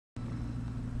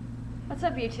What's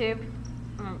up, YouTube?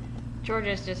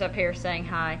 Georgia's just up here saying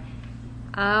hi.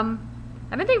 I've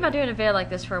been thinking about doing a video like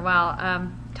this for a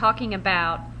while, talking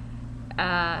about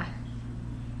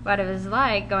what it was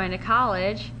like going to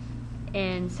college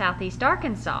in Southeast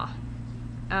Arkansas.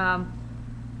 Well,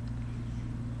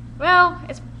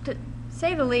 it's, to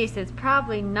say the least, it's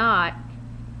probably not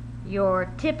your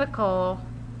typical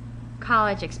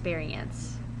college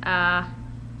experience. Hey,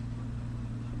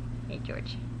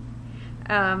 George.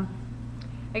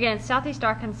 Again, Southeast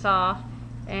Arkansas,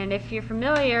 and if you're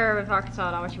familiar with Arkansas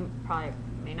at all, which you probably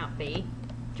may not be,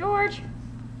 Georgie,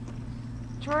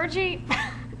 trying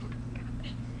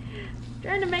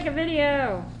to make a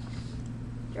video,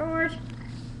 George.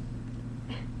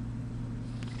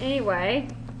 Anyway,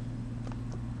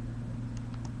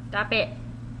 stop it.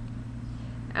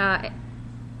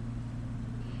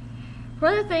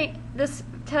 One other thing,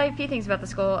 tell you a few things about the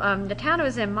school. The town it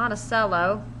was in,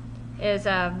 Monticello, is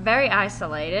very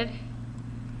isolated,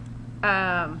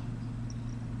 to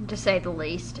say the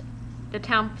least. The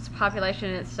town's population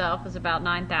in itself is about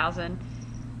 9,000,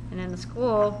 and then the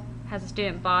school has a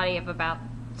student body of about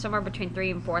somewhere between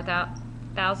 3,000 and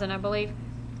 4,000, I believe.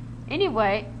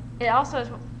 Anyway, it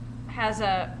also has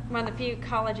one of the few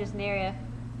colleges in the area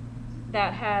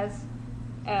that has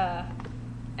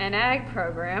an ag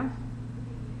program.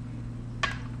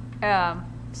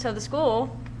 So the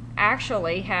school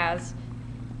actually has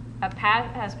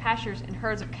pastures and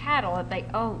herds of cattle that they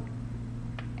own,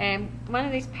 and one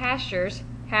of these pastures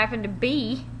happened to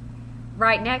be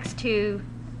right next to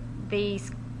the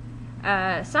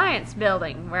science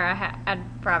building where I,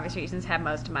 for obvious reasons, have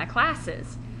most of my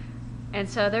classes. And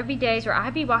so there'd be days where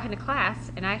I'd be walking to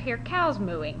class and I'd hear cows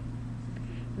mooing.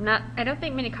 I don't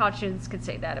think many college students could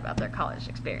say that about their college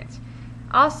experience.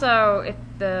 Also, if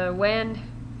the wind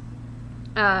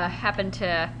happened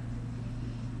to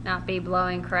not be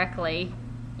blowing correctly,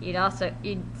 you'd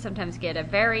sometimes get a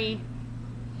very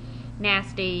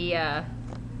nasty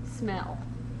smell.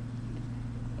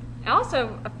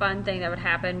 Also, a fun thing that would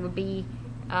happen would be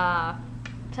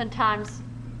sometimes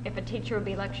if a teacher would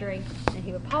be lecturing and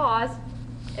he would pause,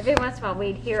 every once in a while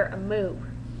we'd hear a moo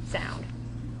sound.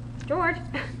 George,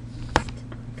 stop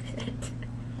it.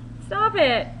 Stop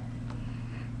it.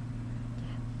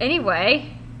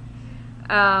 Anyway,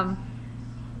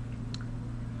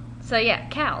 so yeah,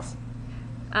 cows.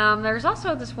 There's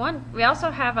also this one, we also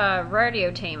have a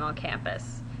rodeo team on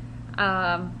campus.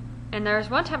 And there's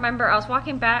one time, I remember I was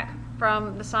walking back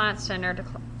from the science center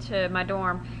to my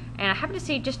dorm, and I happened to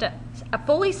see just a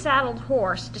fully saddled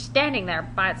horse just standing there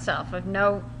by itself with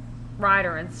no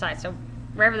rider in sight. So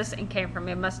wherever this thing came from,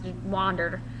 it must have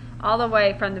wandered all the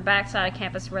way from the backside of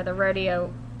campus where the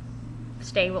rodeo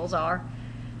stables are.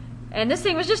 And this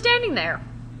thing was just standing there.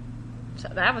 So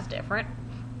that was different.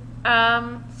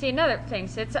 See, another thing,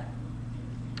 so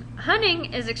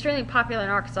hunting is extremely popular in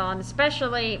Arkansas, and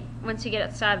especially once you get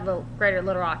outside the greater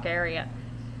Little Rock area.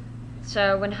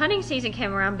 So when hunting season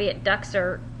came around, be it ducks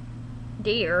or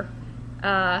deer,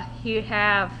 you'd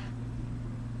have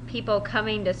people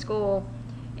coming to school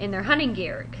in their hunting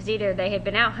gear, because either they had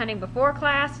been out hunting before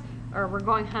class or were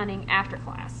going hunting after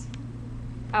class.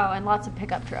 Oh, and lots of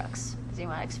pickup trucks, as you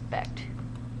might expect.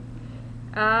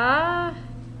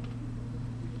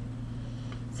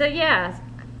 So yeah,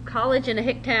 college in a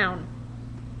hick town.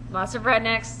 Lots of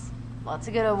rednecks, lots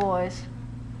of good old boys.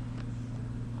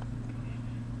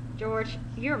 George,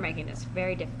 you're making this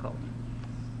very difficult.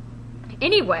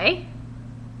 Anyway,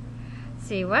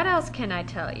 see, what else can I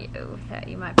tell you that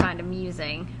you might find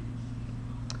amusing?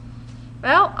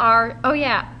 Well,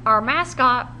 our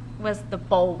mascot was the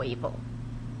boll weevil.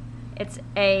 It's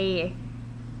a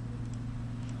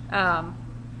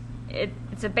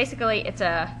basically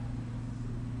a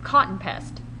cotton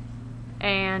pest,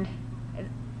 and it's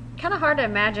kind of hard to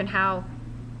imagine how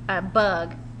a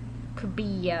bug could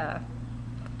be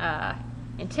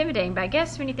intimidating, but I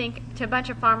guess when you think to a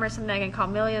bunch of farmers something that can cause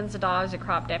millions of dollars of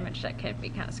crop damage, that could be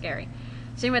kind of scary.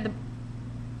 So anyway,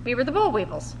 we were the boll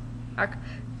weevils. Our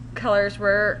colors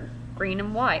were green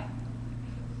and white.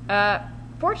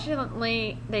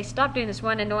 Fortunately, they stopped doing this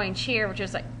one annoying cheer, which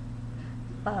was like,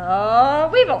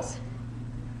 weevils,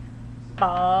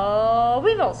 ball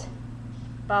weevils,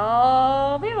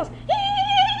 ball weevils.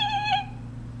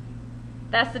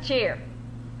 That's the cheer.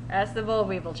 That's the boll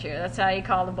weevil cheer. That's how you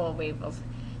call the boll weevils.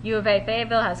 U of A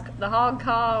Fayetteville has the hog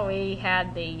call. We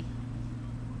had the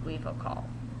weevil call.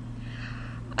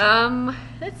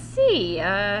 Let's see.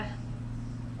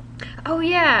 Oh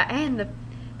yeah, and the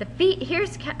feet.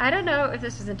 I don't know if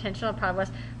this was intentional. It probably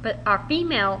was. But our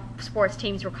female sports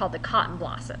teams were called the Cotton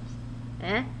Blossoms.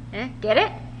 Get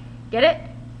it? Get it?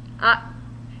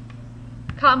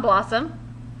 cotton blossom.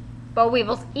 Boll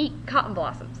weevils eat cotton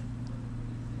blossoms.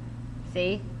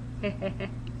 See?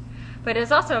 But it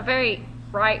was also a very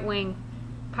right-wing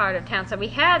part of town. So we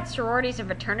had sororities and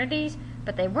fraternities,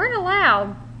 but they weren't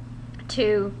allowed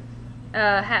to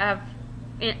have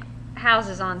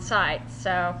houses on site.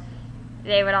 So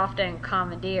they would often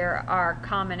commandeer our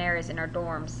common areas in our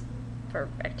dorms for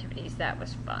activities. That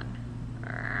was fun.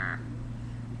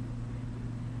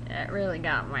 It really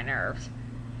got on my nerves.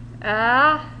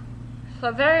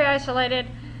 So very isolated.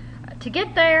 To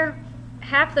get there,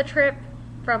 half the trip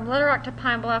from Little Rock to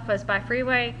Pine Bluff was by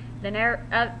freeway, then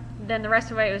the rest of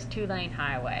the way was 2-lane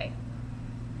highway.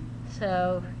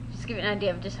 So just to give you an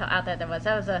idea of just how out that was.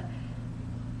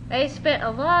 They spent a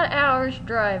lot of hours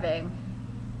driving.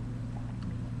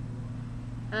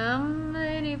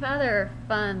 Any other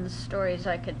fun stories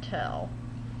I could tell?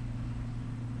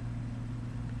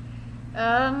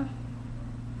 I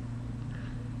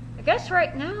guess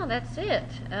right now that's it.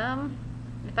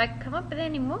 If I come up with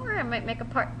any more, I might make a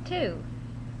part 2.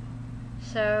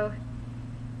 So,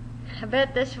 I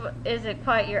bet this isn't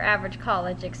quite your average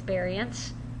college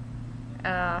experience.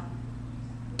 So,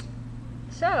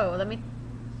 let me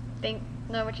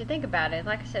know what you think about it.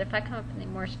 Like I said, if I come up with any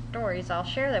more stories, I'll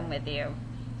share them with you.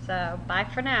 So, bye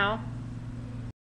for now.